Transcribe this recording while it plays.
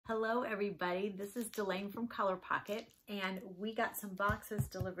Hello everybody, this is Delane from COLORpockit and we got some boxes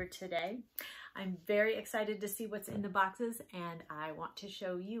delivered today. I'm very excited to see what's in the boxes and I want to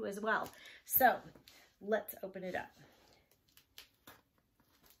show you as well. So let's open it up.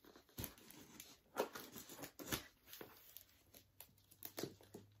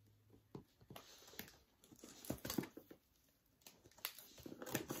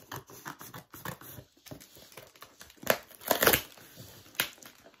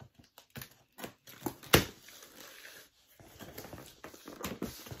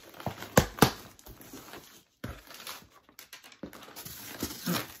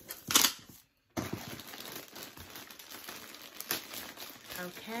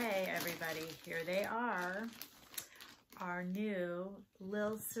 Okay, everybody, here they are, our new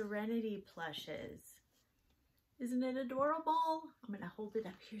Lil Serenity plushes. Isn't it adorable? I'm gonna hold it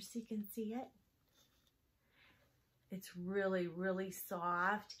up here so you can see it. It's really, really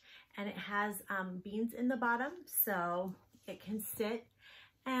soft, and it has beans in the bottom, so it can sit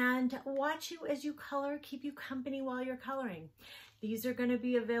and watch you as you color, keep you company while you're coloring. These are going to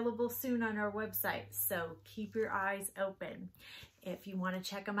be available soon on our website, so keep your eyes open. If you want to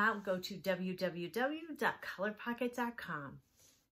check them out, go to www.colorpockit.com.